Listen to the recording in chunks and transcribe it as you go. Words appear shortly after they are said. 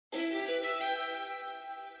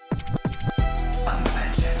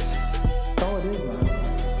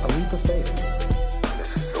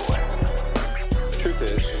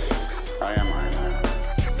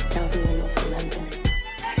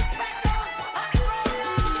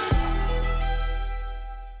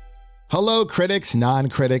Hello, critics,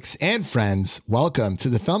 non-critics, and friends. Welcome to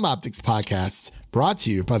the Film Optics Podcast, brought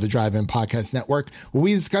to you by the Drive-In Podcast Network, where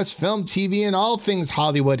we discuss film, TV, and all things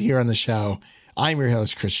Hollywood here on the show. I'm your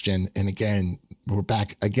host, Christian, and again, we're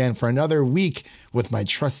back again for another week with my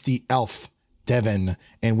trusty elf, Devin,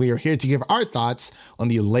 and we are here to give our thoughts on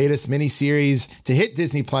the latest miniseries to hit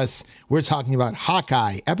Disney Plus. We're talking about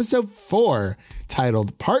Hawkeye, episode 4,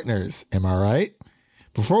 titled Partners. Am I right?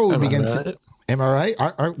 Before we begin, am I right?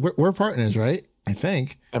 We're partners, right? I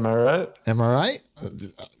think. Am I right? Am I right?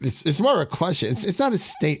 It's more of a question. It's not a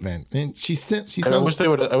statement. I mean, she sounds. I wish they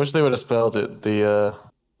would have spelled it the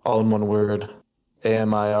all in one word,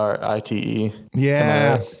 AMIRITE.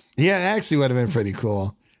 Yeah, yeah. It actually would have been pretty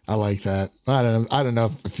cool. I like that. I don't know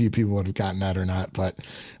if a few people would have gotten that or not. But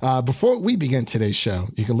before we begin today's show,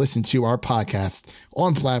 you can listen to our podcast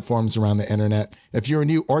on platforms around the internet. If you're a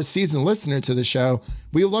new or seasoned listener to the show,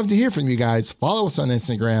 we would love to hear from you guys. Follow us on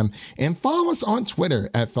Instagram and follow us on Twitter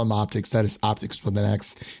at Film Optics. That is Optics with an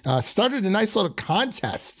X. Started a nice little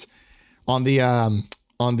contest on the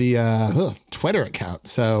Twitter account.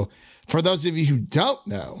 So for those of you who don't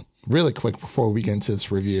know, really quick before we get into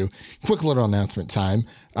this review, quick little announcement time.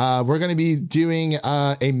 We're going to be doing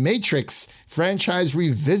a Matrix franchise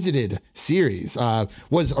revisited series.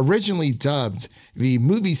 Was originally dubbed the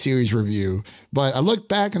movie series review, but I look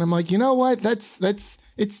back and I'm like, you know what?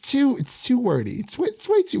 It's too wordy. It's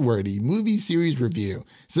way too wordy. Movie series review.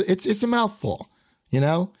 So it's a mouthful, you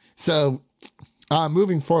know? So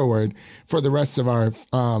moving forward for the rest of our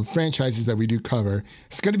franchises that we do cover,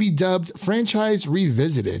 it's going to be dubbed Franchise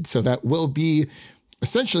Revisited. So that will be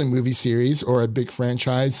essentially a movie series or a big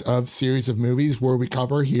franchise of series of movies where we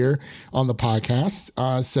cover here on the podcast.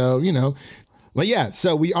 But yeah,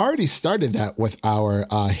 so we already started that with our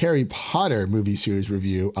Harry Potter movie series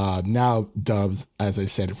review, now dubbed, as I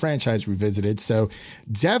said, Franchise Revisited. So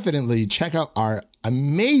definitely check out our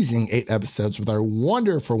amazing 8 episodes with our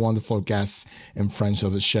wonderful guests and friends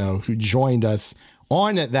of the show who joined us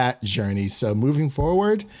on that journey. So moving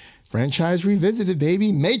forward, Franchise Revisited,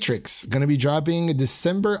 baby. Matrix, going to be dropping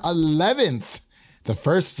December 11th. The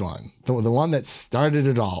first one, the one that started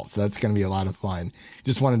it all. So that's going to be a lot of fun.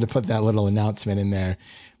 Just wanted to put that little announcement in there.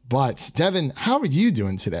 But Devin, how are you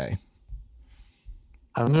doing today?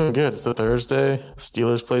 I'm doing good. It's a Thursday.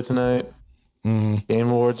 Steelers play tonight. Game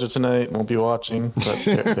awards are tonight. Won't be watching, but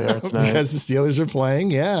they are tonight. Because the Steelers are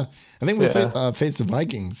playing, yeah. I think we face the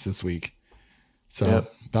Vikings this week. So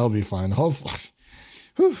that'll be fun. Hopefully.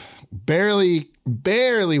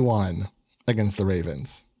 Barely won against the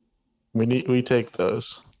Ravens. We take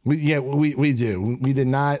those. We do. We did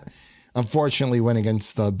not, unfortunately, win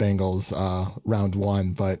against the Bengals round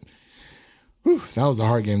 1, but that was a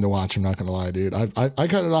hard game to watch. I'm not gonna lie, dude. I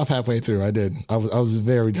cut it off halfway through. I did. I was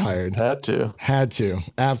very tired. Had to.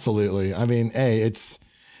 Absolutely. I mean, hey, it's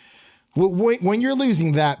when you're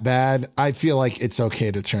losing that bad, I feel like it's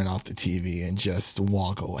okay to turn off the TV and just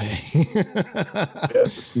walk away.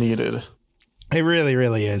 Yes, it's needed. It really,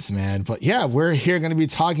 really is, man. But yeah, we're here going to be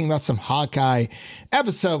talking about some Hawkeye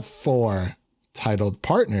episode 4 titled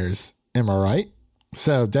Partners. Am I right?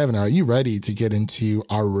 So, Devin, are you ready to get into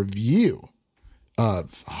our review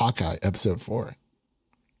of Hawkeye episode 4?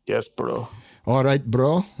 Yes, bro. All right,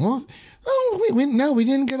 bro. Well, we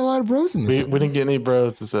didn't get a lot of bros in this. We didn't get any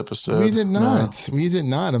bros this episode. We did not. No. We did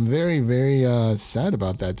not. I'm very, very sad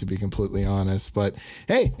about that, to be completely honest. But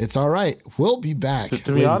hey, it's all right. We'll be back.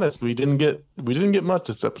 To be honest, we didn't get much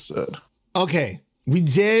this episode. Okay, we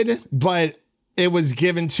did, but it was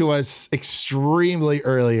given to us extremely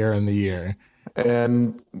earlier in the year.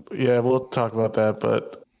 And yeah, we'll talk about that.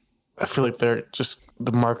 But I feel like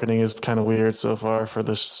the marketing is kind of weird so far for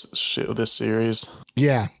this series.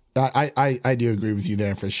 Yeah. I do agree with you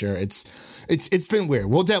there for sure. It's been weird.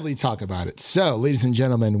 We'll definitely talk about it. So, ladies and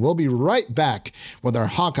gentlemen, we'll be right back with our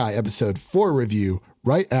Hawkeye episode 4 review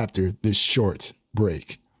right after this short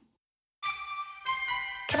break.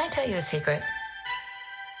 Can I tell you a secret?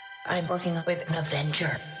 I'm working with an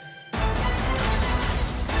Avenger.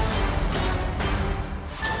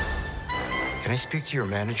 Can I speak to your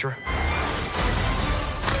manager?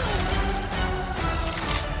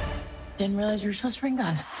 Didn't realize you were supposed to bring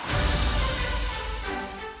guns.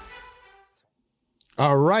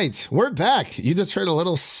 All right, we're back. You just heard a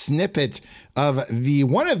little snippet of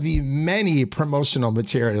one of the many promotional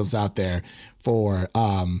materials out there for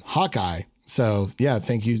Hawkeye. So yeah,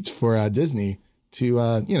 thank you for Disney to,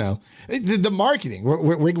 the marketing.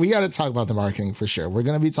 We got to talk about the marketing for sure. We're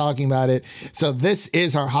going to be talking about it. So this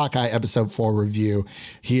is our Hawkeye episode 4 review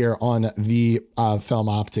here on the Film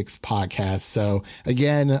Optics podcast. So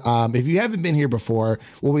again, if you haven't been here before,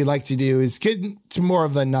 what we like to do is get to more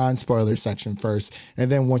of the non-spoiler section first.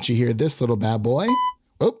 And then once you hear this little bad boy,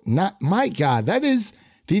 my God, that is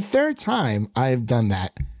the 3rd time I've done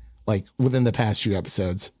that, like within the past few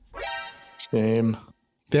episodes. Shame.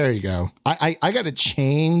 There you go. I got to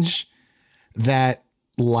change that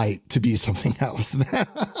light to be something else.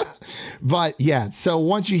 But yeah, so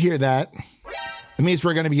once you hear that, it means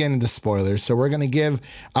we're going to be getting into spoilers. So we're going to give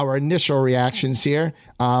our initial reactions here.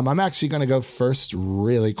 I'm actually going to go first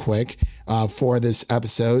really quick for this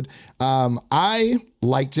episode. I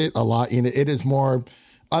liked it a lot. It is more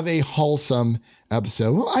of a wholesome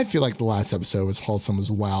episode. Well, I feel like the last episode was wholesome as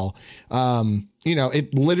well.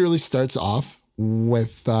 It literally starts off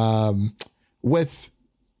with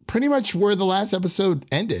pretty much where the last episode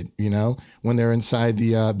ended, when they're inside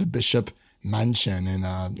the Bishop mansion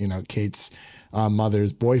and, Kate's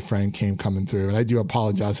mother's boyfriend coming through. And I do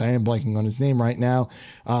apologize. I am blanking on his name right now.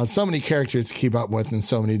 So many characters to keep up with in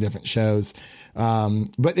so many different shows.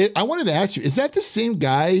 But I wanted to ask you, is that the same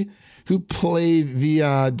guy who played the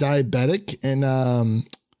diabetic in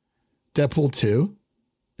Deadpool 2?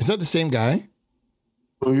 Is that the same guy?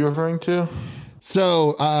 Who are you referring to?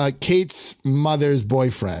 So Kate's mother's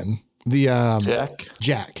boyfriend, the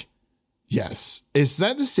Jack. Yes. Is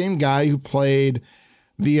that the same guy who played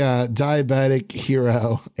the diabetic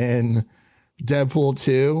hero in Deadpool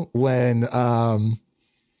 2 when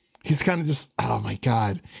he's kind of just, oh my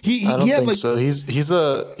God. I don't think so. He's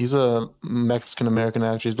a Mexican American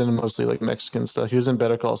actor. He's been in mostly like Mexican stuff. He was in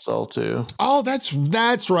Better Call Saul too. Oh, that's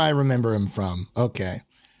where I remember him from. Okay.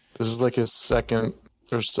 This is like his second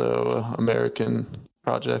or so American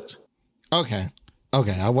project. Okay.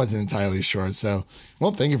 I wasn't entirely sure. So,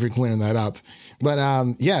 well, thank you for clearing that up. But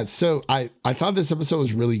so I thought this episode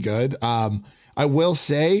was really good. I will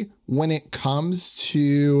say when it comes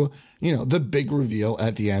to, the big reveal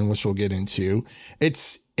at the end, which we'll get into,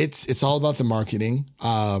 it's all about the marketing.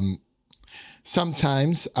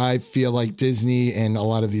 Sometimes I feel like Disney and a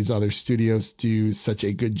lot of these other studios do such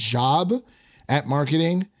a good job at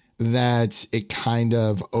marketing that it kind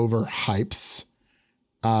of overhypes,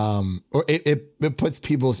 or it puts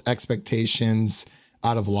people's expectations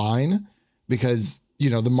out of line because,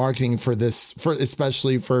 the marketing for this,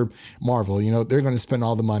 especially for Marvel, they're going to spend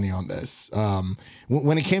all the money on this.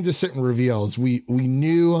 When it came to certain reveals, we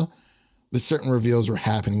knew the certain reveals were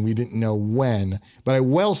happening. We didn't know when, but I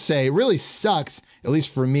will say it really sucks, at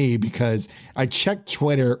least for me, because I checked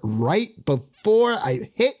Twitter right before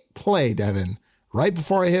I hit play, Devin. Right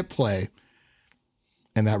before I hit play,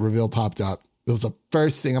 and that reveal popped up. It was the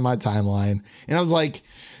first thing on my timeline. And I was like,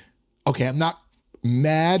 okay, I'm not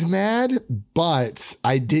mad, but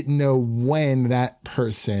I didn't know when that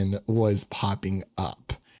person was popping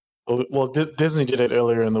up. Well, Disney did it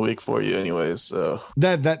earlier in the week for you anyways, so.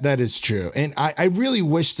 That is true. And I really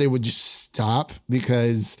wish they would just stop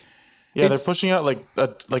because... Yeah, they're pushing out like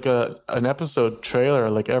an episode trailer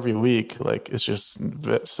like every week. Like it's just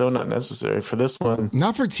so not necessary for this one.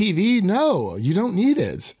 Not for TV. No, you don't need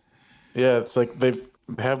it. Yeah, it's like they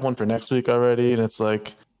have one for next week already, and it's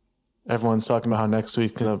like everyone's talking about how next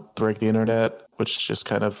week's gonna break the internet, which just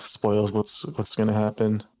kind of spoils what's gonna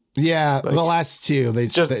happen. Yeah, like, the last two they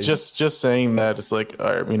just saying that it's like,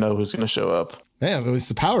 all right, we know who's gonna show up. Yeah, it was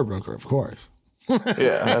the power broker, of course.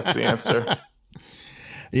 Yeah, that's the answer.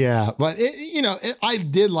 Yeah, but I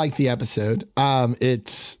did like the episode. I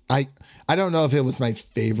don't know if it was my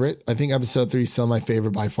favorite. I think episode 3 is still my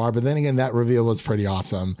favorite by far. But then again, that reveal was pretty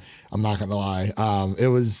awesome. I'm not gonna lie. It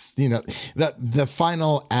was the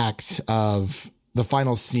final act of the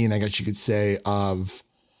final scene, I guess you could say, of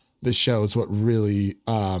the show is what really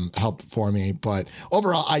helped for me. But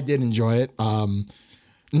overall, I did enjoy it. And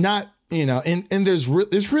there's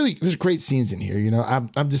great scenes in here.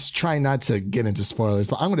 I'm just trying not to get into spoilers,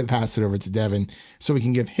 but I'm going to pass it over to Devin so we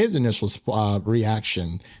can give his initial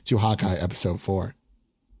reaction to Hawkeye episode 4.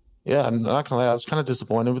 Yeah, I'm not gonna lie, I was kind of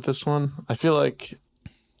disappointed with this one. I feel like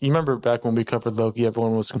you remember back when we covered Loki,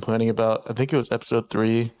 everyone was complaining about, I think it was episode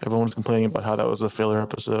 3, everyone was complaining about how that was a filler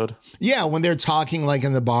episode. Yeah, when they're talking like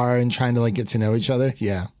in the bar and trying to like get to know each other.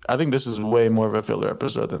 Yeah, I think this is way more of a filler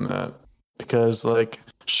episode than that. Because, like,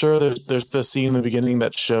 sure, there's the scene in the beginning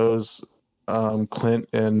that shows Clint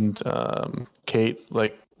and Kate,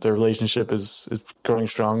 like, their relationship is growing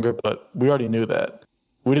stronger, but we already knew that.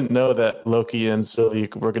 We didn't know that Loki and Sylvie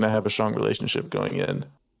were going to have a strong relationship going in.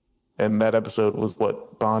 And that episode was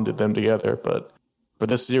what bonded them together. But for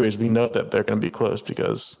this series, we know that they're going to be close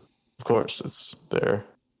because, of course, it's their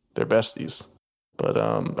besties. But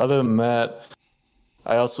other than that,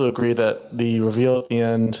 I also agree that the reveal at the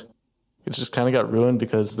end, it just kind of got ruined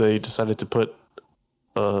because they decided to put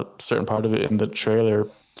a certain part of it in the trailer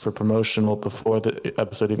for promotional before the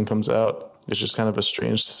episode even comes out. It's just kind of a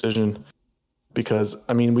strange decision because,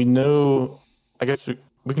 I mean, we know, I guess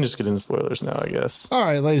we can just get into spoilers now, I guess. All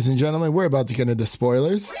right, ladies and gentlemen, we're about to get into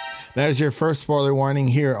spoilers. That is your first spoiler warning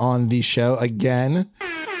here on the show again.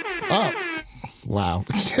 Oh, wow.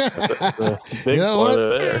 That's a big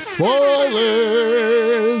spoiler there. Spoilers.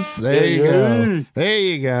 There you go. There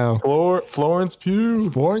you go. Florence Pugh.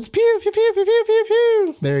 Florence Pugh, pew, pew, pew, pew, pew,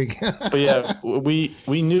 pew. There you go. But yeah,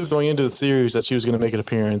 we knew going into the series that she was going to make an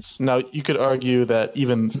appearance. Now, you could argue that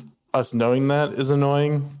even us knowing that is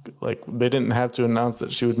annoying. Like, they didn't have to announce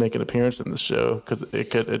that she would make an appearance in the show because it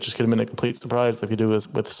just could have been a complete surprise like they do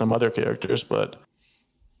with some other characters. But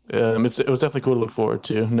it was definitely cool to look forward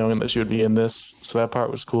to, knowing that she would be in this. So that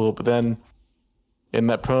part was cool. But then in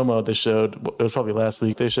that promo they showed, it was probably last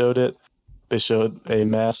week they showed it. They showed a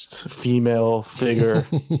masked female figure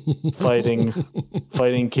fighting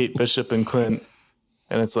Kate Bishop and Clint.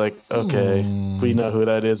 And it's like, okay, we know who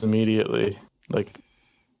that is immediately. Like,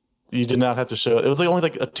 you did not have to show it. It was only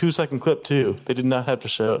a 2-second clip too. They did not have to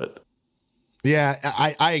show it. Yeah,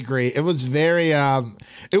 I agree. It was very,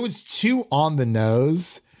 it was too on the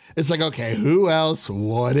nose. It's like, okay, who else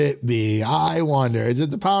would it be? I wonder. Is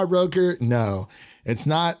it the Power Broker? No, it's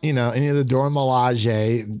not, any of the Dora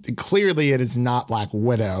Milaje. Clearly it is not Black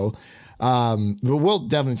Widow. But we'll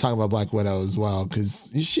definitely talk about Black Widow as well, because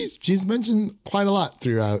she's mentioned quite a lot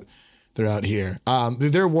throughout here.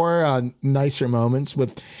 There were nicer moments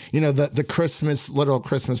with, the little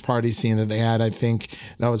Christmas party scene that they had. I think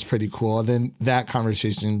that was pretty cool. And then that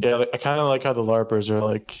conversation. Yeah, I kind of like how the LARPers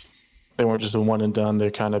are they weren't just a one and done.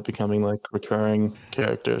 They're kind of becoming recurring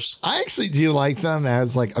characters. I actually do like them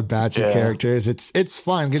as a batch of characters. It's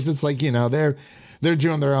fun because it's they're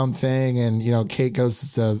doing their own thing, and Kate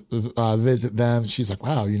goes to visit them. She's like,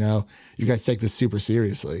 wow, you guys take this super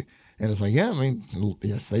seriously. And it's like, yeah, I mean,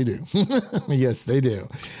 yes, they do. Yes, they do.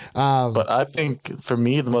 But I think for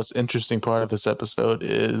me, the most interesting part of this episode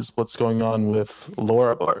is what's going on with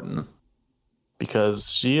Laura Barton,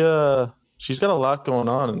 because she's got a lot going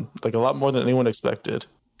on, a lot more than anyone expected.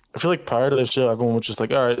 I feel like prior to the show, everyone was just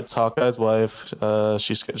like, all right, it's Hawkeye's wife.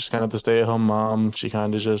 She's just kind of the stay-at-home mom. She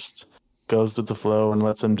kind of just goes with the flow and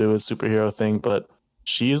lets him do his superhero thing. But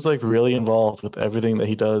she's really involved with everything that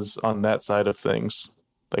he does on that side of things.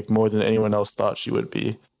 More than anyone else thought she would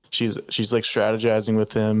be. She's strategizing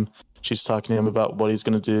with him. She's talking to him about what he's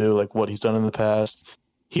going to do, what he's done in the past.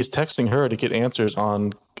 He's texting her to get answers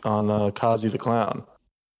on Kazi the Clown.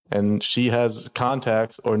 And she has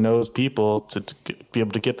contacts or knows people to be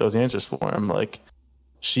able to get those answers for him.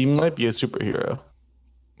 She might be a superhero.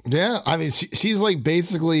 Yeah, I mean, she's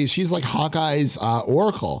basically, she's like Hawkeye's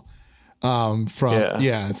Oracle. So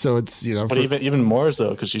it's but even more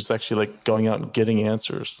so because she's actually going out and getting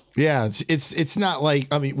answers. Yeah, it's not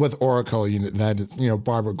with Oracle, that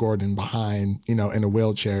Barbara Gordon behind in a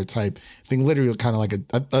wheelchair type thing, literally kind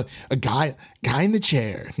of a guy in the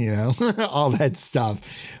chair, all that stuff.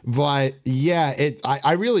 But yeah,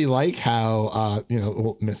 I really like how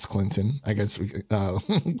Miss Clinton, I guess we could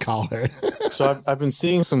call her. So I've been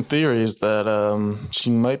seeing some theories that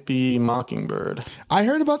she might be Mockingbird. I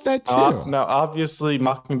heard about that too. Now, obviously,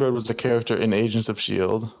 Mockingbird was a character in Agents of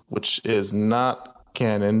S.H.I.E.L.D., which is not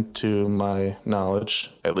canon to my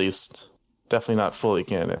knowledge, at least. Definitely not fully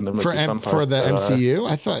canon. There might be some parts for the MCU?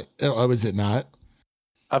 I thought, was it not?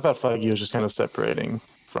 I thought Feige was just kind of separating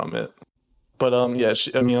from it. But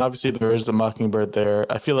obviously there is a Mockingbird there.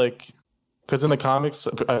 I feel because in the comics,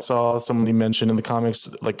 I saw somebody mention in the comics,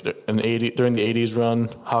 during the 80s run,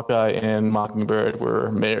 Hawkeye and Mockingbird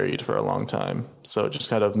were married for a long time. So it just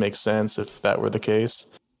kind of makes sense if that were the case.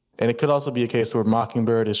 And it could also be a case where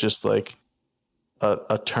Mockingbird is just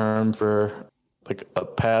a term for a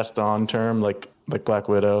passed on term, like Black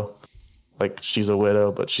Widow. She's a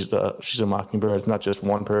widow, but she's a Mockingbird. It's not just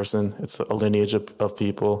one person. It's a lineage of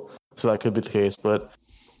people. So that could be the case. But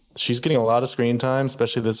she's getting a lot of screen time,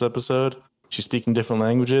 especially this episode. She's speaking different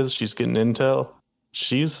languages. She's getting intel.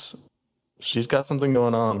 She's got something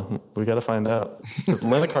going on. We got to find out. Because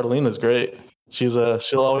Lena Carlina is great. She'll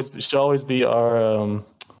always be our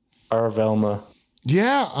Velma.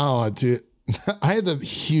 Yeah. Oh, dude. I had the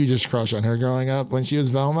hugest crush on her growing up when she was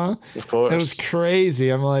Velma. Of course. It was crazy.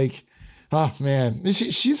 I'm like, oh man,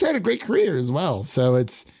 she's had a great career as well. So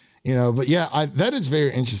it's, but yeah, that is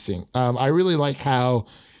very interesting. I really like how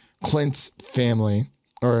Clint's family,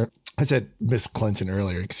 or I said Miss Clinton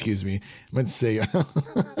earlier. Excuse me. I meant to say.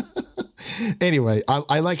 Anyway,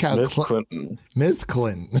 I like how Miss Clinton. Miss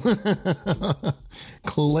Clinton.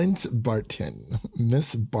 Clint Barton.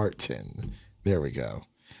 Miss Barton. There we go.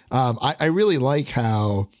 I really like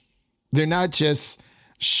how they're not just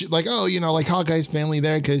like, oh, you know, like Hawkeye's family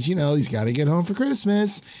there because, you know, he's got to get home for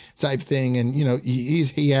Christmas type thing. And, you know,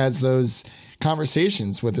 he has those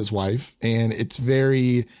conversations with his wife, and it's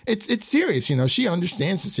serious. You know, she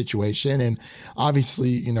understands the situation, and obviously,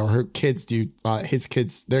 you know, her kids do,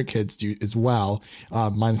 their kids do as well.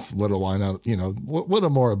 Mine's the little one, you know, a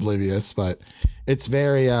little more oblivious, but it's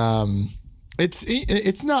very,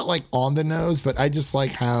 it's not like on the nose, but I just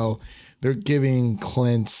like how they're giving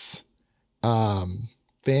Clint's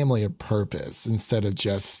family a purpose instead of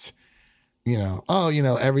just, you know, oh, you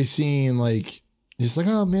know, every scene, like, just like,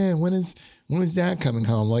 oh man, when is dad coming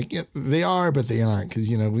home? Like, yeah, they are, but they aren't,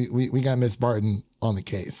 because, you know, we got Miss Barton on the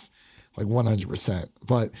case, like 100%.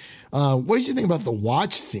 But what did you think about the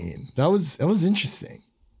watch scene? That was interesting.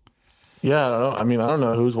 Yeah, I mean, I don't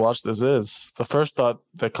know whose watch this is. The first thought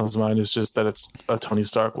that comes to mind is just that it's a Tony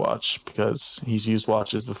Stark watch, because he's used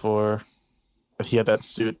watches before. He had that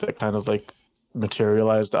suit that kind of like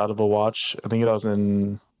materialized out of a watch. I think that was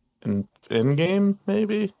in Endgame,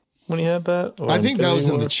 maybe, when he had that. I think that was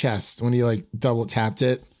in the chest when he like double tapped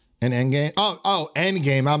it in Endgame. Oh,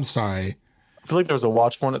 Endgame. I'm sorry. I feel like there was a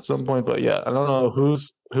watch one at some point, but yeah, I don't know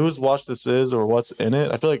whose watch this is or what's in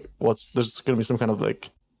it. I feel like there's going to be some kind of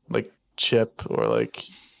like chip or like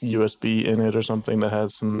USB in it or something that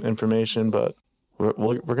has some information, but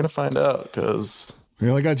we're going to find out because we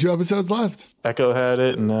only got 2 episodes left. Echo had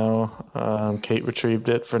it, and now Kate retrieved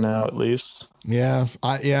it for now, at least. Yeah,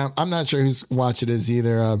 I'm not sure whose watch it is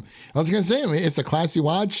either. I was gonna say, I mean, it's a classy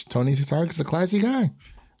watch. Tony Stark is a classy guy,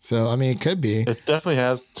 so I mean, it could be. It definitely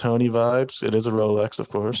has Tony vibes. It is a Rolex, of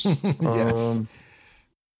course. Yes.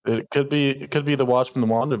 It could be the watch from the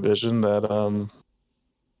WandaVision that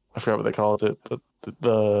I forgot what they called it, but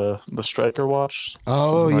the Stryker watch.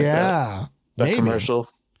 Oh yeah, that maybe. Commercial.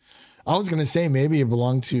 I was gonna say maybe it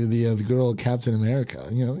belonged to the good old Captain America.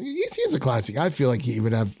 You know, he's a classic. I feel like he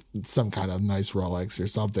would have some kind of nice Rolex or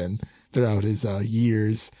something throughout his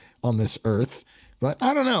years on this earth. But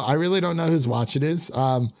I don't know. I really don't know whose watch it is.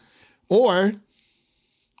 Or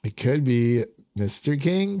it could be Mr.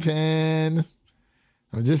 Kingpin.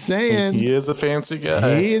 I'm just saying. He is a fancy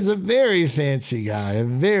guy. He is a very fancy guy. A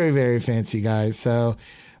very, very fancy guy. So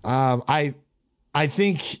I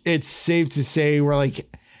think it's safe to say we're like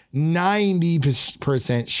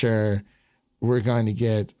 90% sure we're going to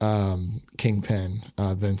get Kingpin,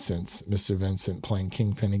 Mr. Vincent playing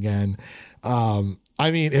Kingpin again.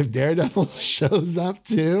 I mean, if Daredevil shows up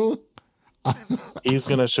too, he's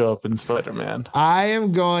going to show up in Spider-Man. I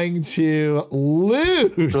am going to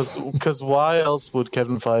lose. Because why else would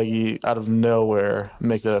Kevin Feige out of nowhere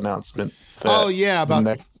make that announcement? About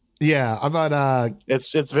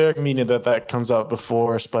it's very convenient that comes out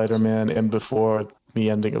before Spider-Man and before the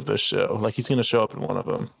ending of this show. Like, he's going to show up in one of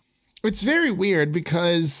them. It's very weird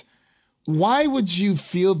because why would you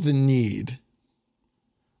feel the need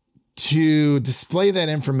to display that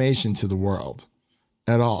information to the world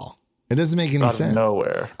at all? It doesn't make any sense.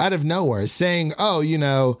 Out of nowhere, saying, "Oh, you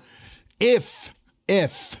know, if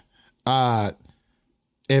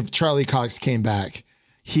Charlie Cox came back,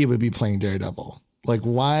 he would be playing Daredevil." Like,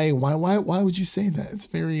 why would you say that? It's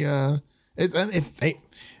very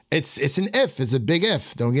it's an if. It's a big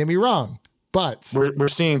if. Don't get me wrong, but we're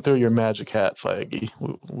seeing through your magic hat, Feige.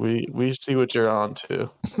 We see what you're on to.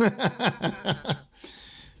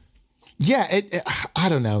 Yeah, I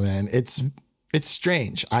don't know, man. It's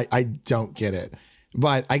strange. I don't get it.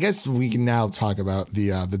 But I guess we can now talk about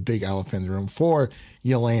the big elephant in the room for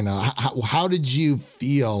Yelena. How did you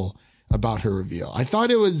feel about her reveal? I thought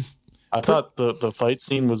the fight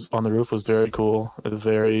scene was on the roof was very cool.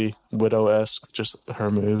 Very Widow-esque, just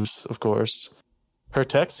her moves, of course. Her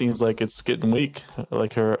tech seems like it's getting weak.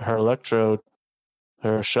 Like her electro,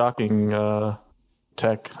 her shocking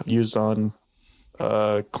tech used on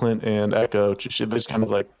Clint and Echo, they just kind of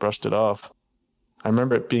like brushed it off. I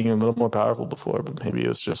remember it being a little more powerful before, but maybe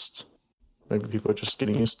people are just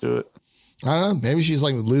getting used to it. I don't know. Maybe she's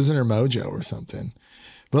like losing her mojo or something.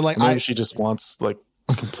 But like, maybe she just wants like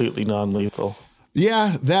completely non-lethal.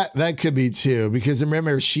 Yeah, that could be too. Because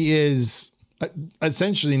remember, she is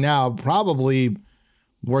essentially now probably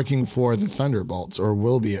working for the Thunderbolts, or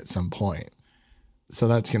will be at some point. So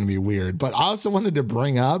that's going to be weird. But I also wanted to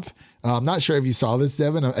bring up, I'm not sure if you saw this,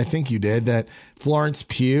 Devin. I think you did, that Florence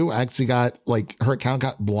Pugh actually got, like, her account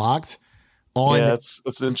got blocked on. Yeah,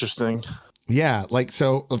 that's interesting. Yeah. Like,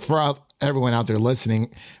 so everyone out there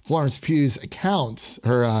listening, Florence Pugh's account,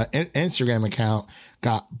 her Instagram account,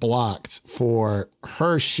 got blocked for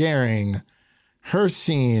her sharing her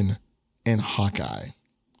scene in Hawkeye.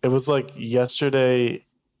 It was like yesterday,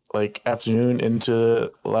 like afternoon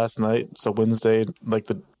into last night, so Wednesday, like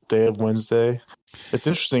the day of Wednesday. It's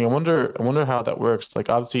interesting. I wonder how that works. Like,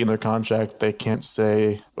 obviously in their contract they can't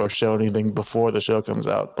say or show anything before the show comes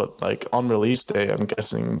out, but like on release day, I'm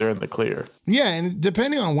guessing they're in the clear. Yeah, and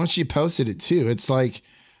depending on when she posted it too, it's like,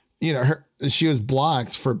 you know, she was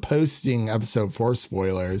blocked for posting episode 4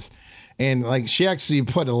 spoilers, and like she actually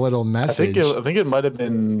put a little message. I think it might have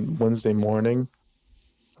been Wednesday morning.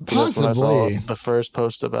 That's when I saw the first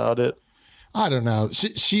post about it. I don't know.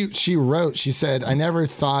 She wrote, she said, I never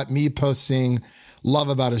thought me posting love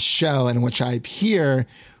about a show in which I appear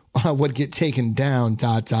would get taken down, ...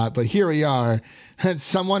 But here we are.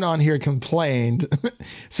 Someone on here complained.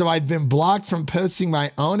 So I've been blocked from posting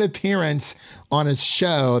my own appearance on a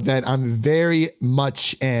show that I'm very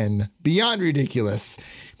much in. Beyond ridiculous.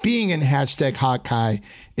 Being in #Hawkeye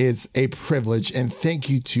is a privilege, and thank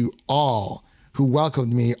you to all who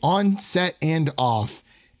welcomed me on set and off,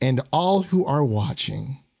 and all who are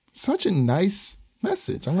watching. Such a nice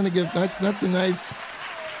message. I'm going to give, that's a nice.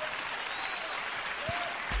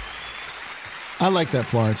 I like that,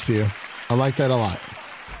 Florence Pugh. I like that a lot.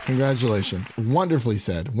 Congratulations. Wonderfully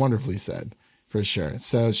said, for sure.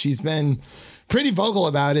 So she's been pretty vocal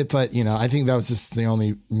about it, but you know, I think that was just the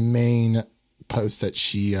only main post that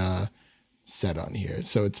she said on here.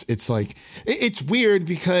 So it's like, it's weird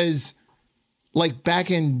because like back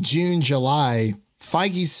in June, July,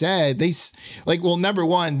 Feige said number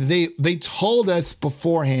one, they told us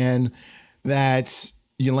beforehand that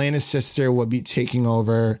Yelena's sister would be taking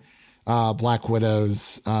over Black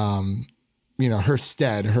Widow's, her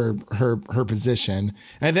stead, her position.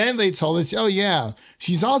 And then they told us, oh yeah,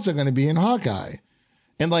 she's also going to be in Hawkeye.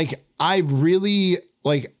 And like, I really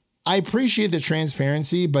I appreciate the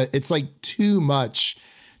transparency, but it's like too much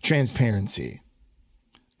transparency.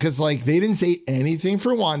 Cause like they didn't say anything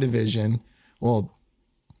for WandaVision. Well,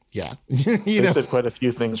 yeah. They said quite a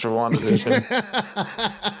few things for WandaVision.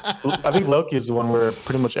 I think Loki is the one where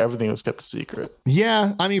pretty much everything was kept a secret.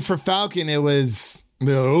 Yeah. I mean, for Falcon, it was,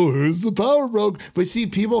 who's the power broke? But see,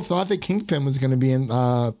 people thought that Kingpin was going to be in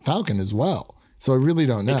Falcon as well. So I really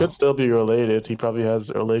don't know. He could still be related. He probably has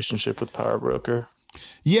a relationship with Power Broker.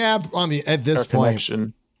 Yeah. I mean, at this point.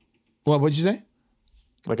 Connection. What'd you say?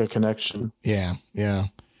 Like a connection. Yeah.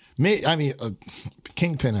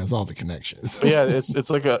 Kingpin has all the connections. Yeah,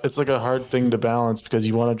 it's like a hard thing to balance because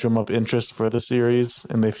you want to drum up interest for the series,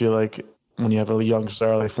 and they feel like when you have a young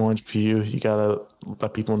star like Florence Pugh, you gotta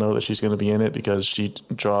let people know that she's going to be in it because she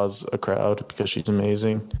draws a crowd because she's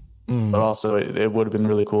amazing. But also, it would have been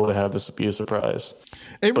really cool to have this be a surprise.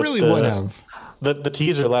 It really would have. The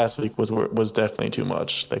teaser last week was definitely too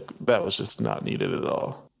much. Like that was just not needed at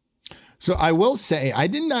all. So I will say I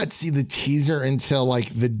did not see the teaser until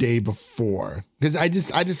like the day before because I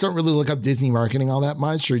just don't really look up Disney marketing all that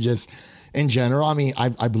much or just in general. I mean,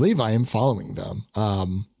 I believe I am following them,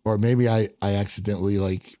 or maybe I accidentally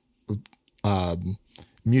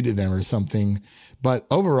muted them or something. But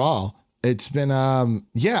overall, it's been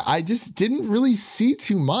I just didn't really see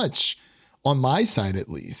too much on my side at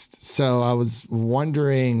least. So I was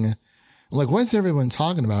wondering, like, what's everyone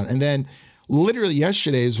talking about? And then literally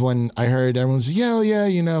yesterday is when I heard everyone's, the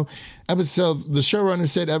showrunner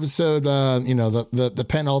said episode, the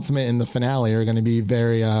penultimate and the finale are going to be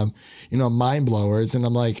very, mind blowers. And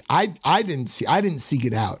I'm like, I didn't seek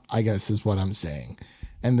it out, I guess is what I'm saying.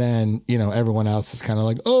 And then, everyone else is kind of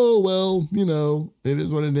like, oh, well, it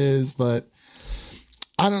is what it is. But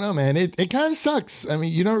I don't know, man, it kind of sucks. I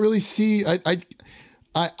mean, you don't really see,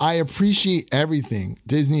 I appreciate everything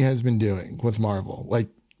Disney has been doing with Marvel. Like,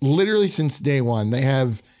 literally since day one, they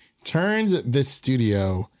have turned this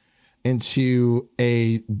studio into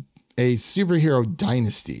a superhero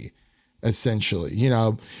dynasty, essentially,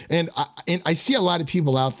 and I see a lot of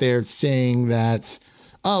people out there saying that,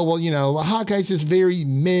 oh, well, Hawkeye's just very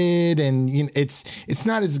mid and it's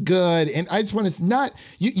not as good. And I just want to not,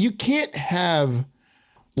 you can't have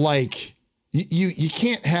like, you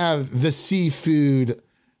can't have the seafood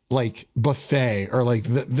like buffet or like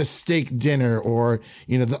the steak dinner or,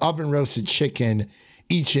 the oven roasted chicken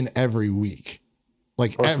each and every week.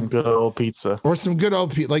 Like some good old pizza or some good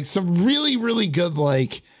old pizza, like some really, really good,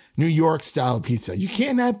 like New York style pizza. You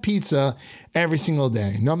can't have pizza every single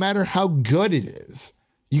day, no matter how good it is.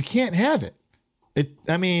 You can't have it.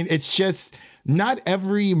 It's just not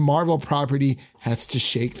every Marvel property has to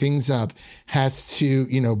shake things up, has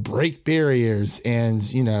to, break barriers and,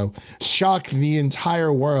 shock the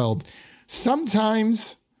entire world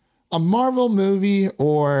sometimes a Marvel movie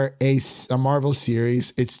or a Marvel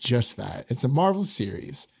series, it's just that. It's a Marvel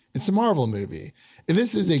series. It's a Marvel movie. If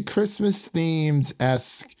this is a Christmas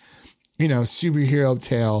themed-esque, superhero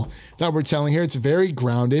tale that we're telling here. It's very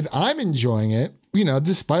grounded. I'm enjoying it,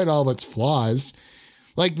 despite all its flaws.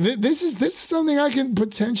 Like this is something I can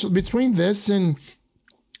potentially between this and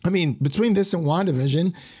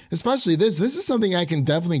WandaVision, especially this is something I can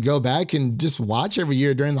definitely go back and just watch every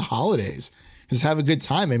year during the holidays. Just have a good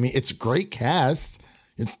time. I mean, it's a great cast.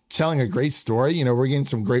 It's telling a great story. We're getting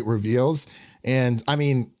some great reveals. And I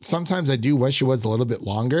mean, sometimes I do wish it was a little bit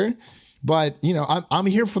longer, but I'm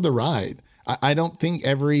here for the ride. I don't think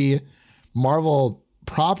every Marvel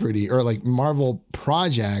property or like Marvel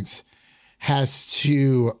projects has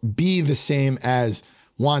to be the same as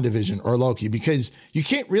WandaVision or Loki, because you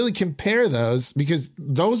can't really compare those because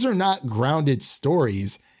those are not grounded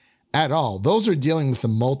stories at all. Those are dealing with the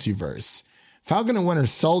multiverse. Falcon and Winter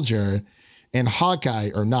Soldier and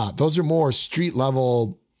Hawkeye are not. Those are more street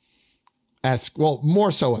level esque. Well,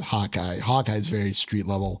 more so with Hawkeye. Hawkeye is very street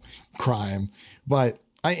level crime, but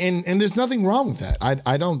and there's nothing wrong with that.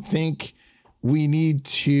 I don't think we need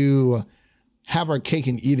to have our cake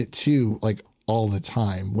and eat it too, like all the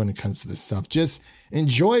time when it comes to this stuff. Just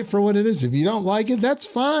enjoy it for what it is. If you don't like it, that's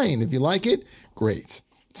fine. If you like it, great.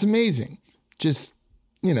 It's amazing. Just,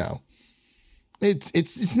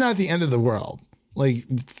 it's not the end of the world. Like,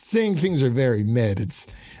 saying things are very mid.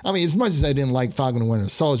 As much as I didn't like Falcon and Winter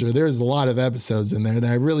Soldier, there's a lot of episodes in there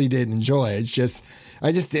that I really did enjoy. I just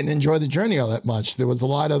didn't enjoy the journey all that much. There was a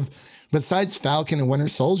lot of, besides Falcon and Winter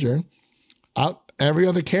Soldier, every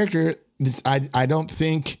other character, I don't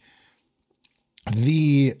think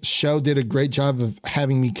the show did a great job of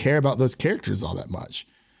having me care about those characters all that much.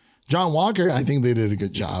 John Walker, I think they did a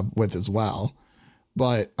good job with as well.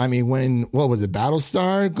 But I mean, what was it,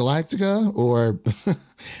 Battlestar Galactica or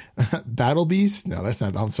Battle Beast? No, that's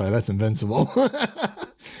not. I'm sorry, that's Invincible.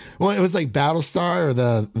 Well, it was like Battlestar or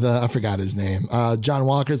the I forgot his name. John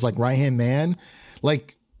Walker's like right hand man.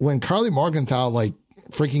 Like when Carly Morgenthau like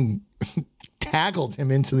freaking tackled him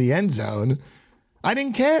into the end zone, I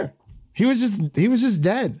didn't care. He was just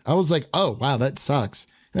dead. I was like, oh wow, that sucks,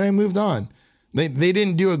 and I moved on. They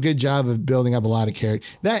didn't do a good job of building up a lot of character.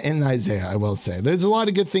 That and Isaiah, I will say. There's a lot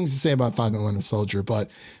of good things to say about Falcon and Winter Soldier,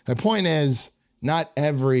 but my point is, not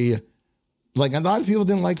every, like a lot of people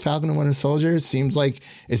didn't like Falcon and Winter Soldier. It seems like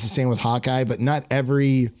it's the same with Hawkeye, but not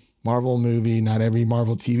every Marvel movie, not every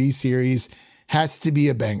Marvel TV series has to be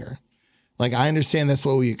a banger. Like, I understand that's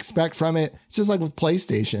what we expect from it. It's just like with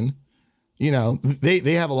PlayStation.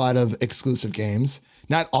 They have a lot of exclusive games.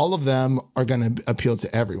 Not all of them are going to appeal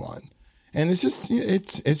to everyone. And it's just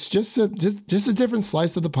a different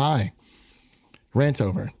slice of the pie. Rant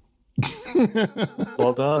over.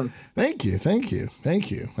 Well done. Thank you.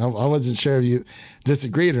 I wasn't sure if you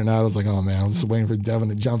disagreed or not. I was like, oh man, I was just waiting for Devin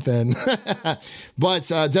to jump in. But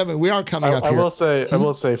Devin, we are coming up here. I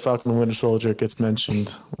will say Falcon and Winter Soldier gets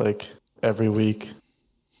mentioned like every week.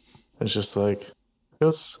 It's just like, it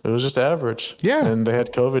was just average. Yeah. And they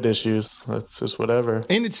had COVID issues. That's just whatever.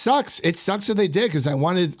 And it sucks. It sucks that they did, because I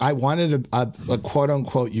wanted a quote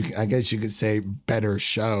unquote, I guess you could say, better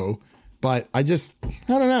show. But I don't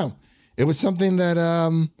know. It was something that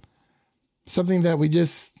we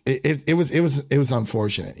just, it was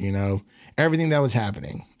unfortunate, everything that was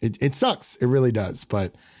happening. It sucks. It really does.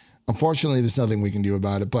 But unfortunately, there's nothing we can do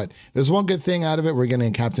about it. But there's one good thing out of it. We're getting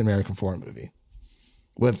a Captain America 4 movie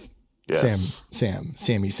with Yes.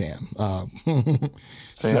 Sammy Sam.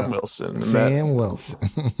 Sam Wilson. Sam Wilson.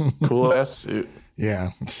 Cool ass suit. Yeah,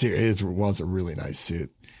 it was a really nice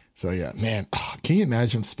suit. So yeah, man, can you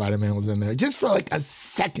imagine if Spider-Man was in there just for like a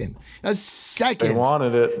second? They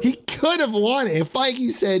wanted it. He could have won it if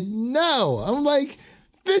Feige said no. I'm like,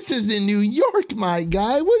 this is in New York, my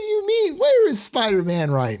guy. What do you mean? Where is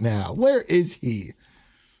Spider-Man right now? Where is he?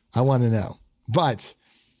 I want to know. But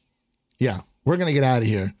yeah, we're going to get out of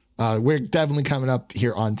here. We're definitely coming up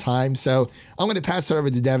here on time. So I'm going to pass it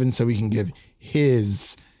over to Devin so we can give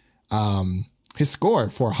his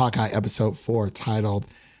score for Hawkeye episode 4 titled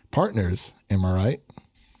Partners. Am I right?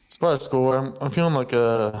 As far as score, I'm feeling like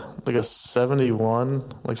a 71,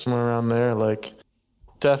 like somewhere around there. Like,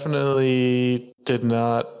 definitely did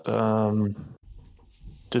not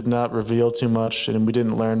reveal too much, and we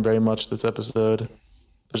didn't learn very much this episode.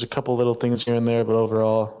 There's a couple little things here and there, but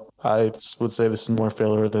overall, I would say this is more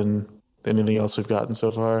filler than anything else we've gotten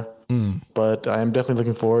so far. But I am definitely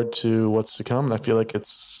looking forward to what's to come, and I feel like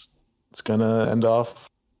it's gonna end off.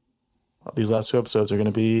 These last 2 episodes are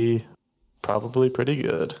gonna be probably pretty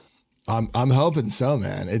good. I'm hoping so,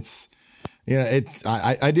 man. Yeah, it's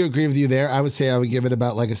I do agree with you there. I would say I would give it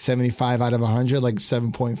about like a 75 out of 100, like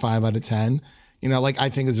 7.5 out of 10. You know, like I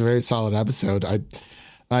think it's a very solid episode. I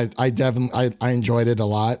definitely I enjoyed it a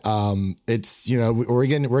lot. It's, you know, we're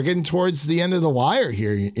getting towards the end of the wire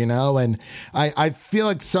here, you know, and I feel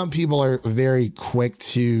like some people are very quick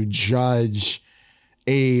to judge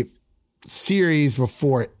a series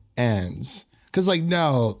before it ends. Cause like,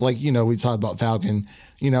 no, like, you know, we talked about Falcon,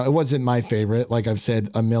 you know, it wasn't my favorite, like I've said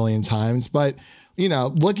a million times, but you know,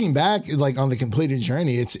 looking back like on the completed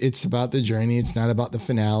journey, it's about the journey. It's not about the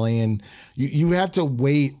finale. And you have to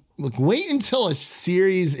wait until a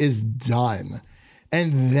series is done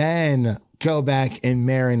and then go back and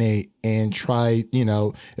marinate and try, you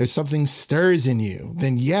know, if something stirs in you,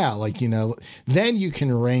 then yeah, like, you know, then you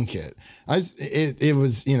can rank it. It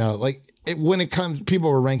was, you know, like when it comes,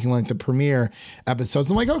 people were ranking like the premiere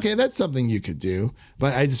episodes. I'm like, okay, that's something you could do.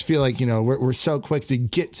 But I just feel like, you know, we're so quick to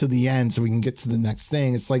get to the end so we can get to the next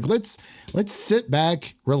thing. It's like, let's sit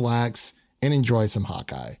back, relax, and enjoy some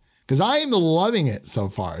Hawkeye. Because I am loving it so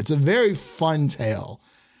far. It's a very fun tale.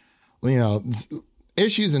 You know,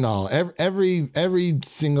 issues and all. Every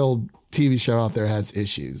single TV show out there has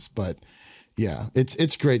issues. But yeah,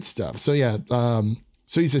 it's great stuff. So yeah,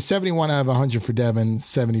 so he says 71 out of 100 for Devin,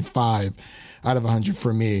 75 out of 100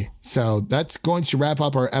 for me. So that's going to wrap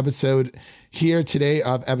up our episode here today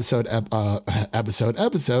of episode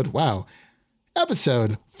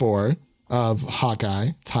 4 of Hawkeye,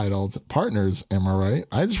 titled Partners. Am I right?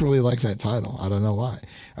 I just really like that title. I don't know why.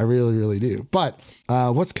 I really, really do. But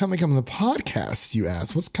what's coming up on the podcast, you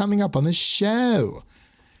ask? What's coming up on the show?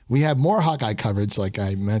 We have more Hawkeye coverage, like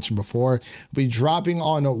I mentioned before. We'll be dropping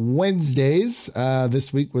on Wednesdays.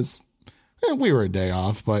 This week was, we were a day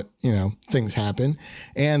off, but, you know, things happen.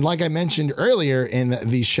 And like I mentioned earlier in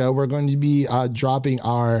the show, we're going to be dropping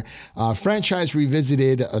our franchise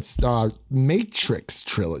revisited Matrix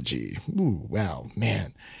trilogy. Ooh, wow,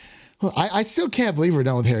 man. Well, I still can't believe we're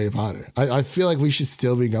done with Harry Potter. I feel like we should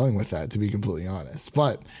still be going with that, to be completely honest.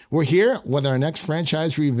 But we're here with our next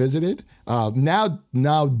franchise revisited, now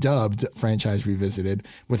dubbed franchise revisited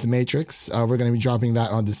with The Matrix. We're going to be dropping that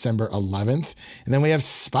on December 11th. And then we have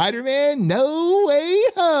Spider-Man No Way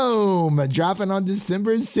Home dropping on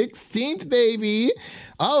December 16th, baby.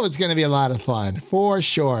 Oh, it's going to be a lot of fun, for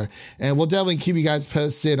sure. And we'll definitely keep you guys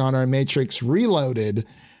posted on our Matrix Reloaded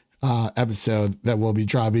episode that we'll be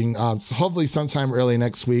dropping so hopefully sometime early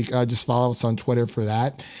next week. Just follow us on Twitter for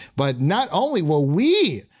that. But not only will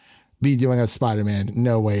we be doing a Spider-Man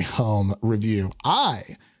No Way Home review, I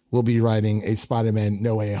will be writing a Spider-Man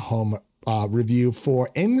No Way Home review for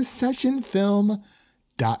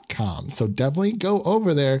InSessionFilm.com. So definitely go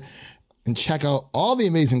over there and check out all the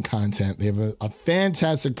amazing content. They have a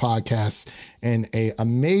fantastic podcast and an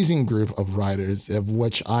amazing group of writers, of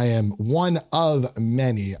which I am one of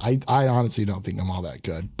many. I honestly don't think I'm all that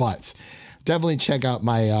good, but definitely check out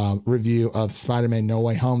my review of Spider-Man No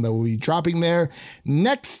Way Home that will be dropping there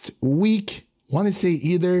next week. I want to say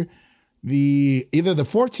either the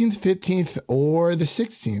 14th, 15th, or the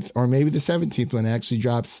 16th, or maybe the 17th when it actually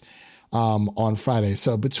drops on Friday.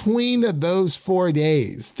 So between those 4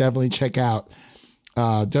 days, definitely check out,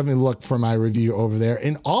 definitely look for my review over there.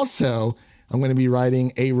 And also, I'm going to be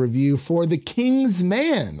writing a review for The King's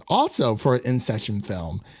Man, also for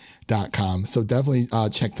InSessionFilm.com. So definitely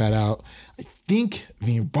check that out. I think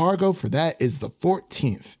the embargo for that is the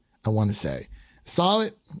 14th, I want to say. Saw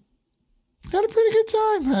it. Had a pretty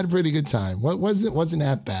good time. What wasn't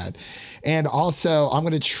that bad. And also, I'm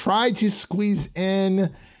going to try to squeeze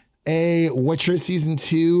in a Witcher Season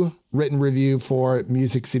 2 written review for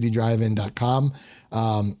MusicCityDrivein.com.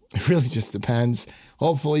 It really just depends.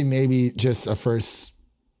 Hopefully, maybe just a first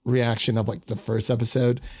reaction of like the first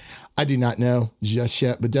episode. I do not know just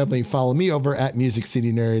yet, but definitely follow me over at Music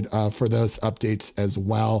City Nerd for those updates as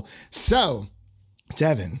well. So,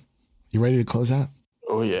 Devin, you ready to close out?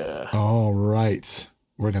 Oh, yeah. All right.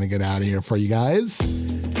 We're going to get out of here for you guys.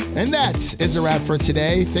 And that is a wrap for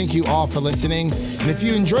today. Thank you all for listening. And if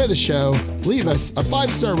you enjoy the show, leave us a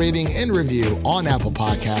 5-star rating and review on Apple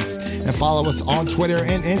Podcasts and follow us on Twitter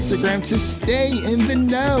and Instagram to stay in the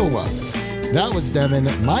know. That was Devin.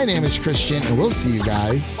 My name is Christian, and we'll see you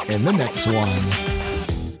guys in the next one.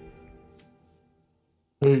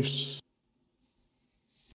 Peace.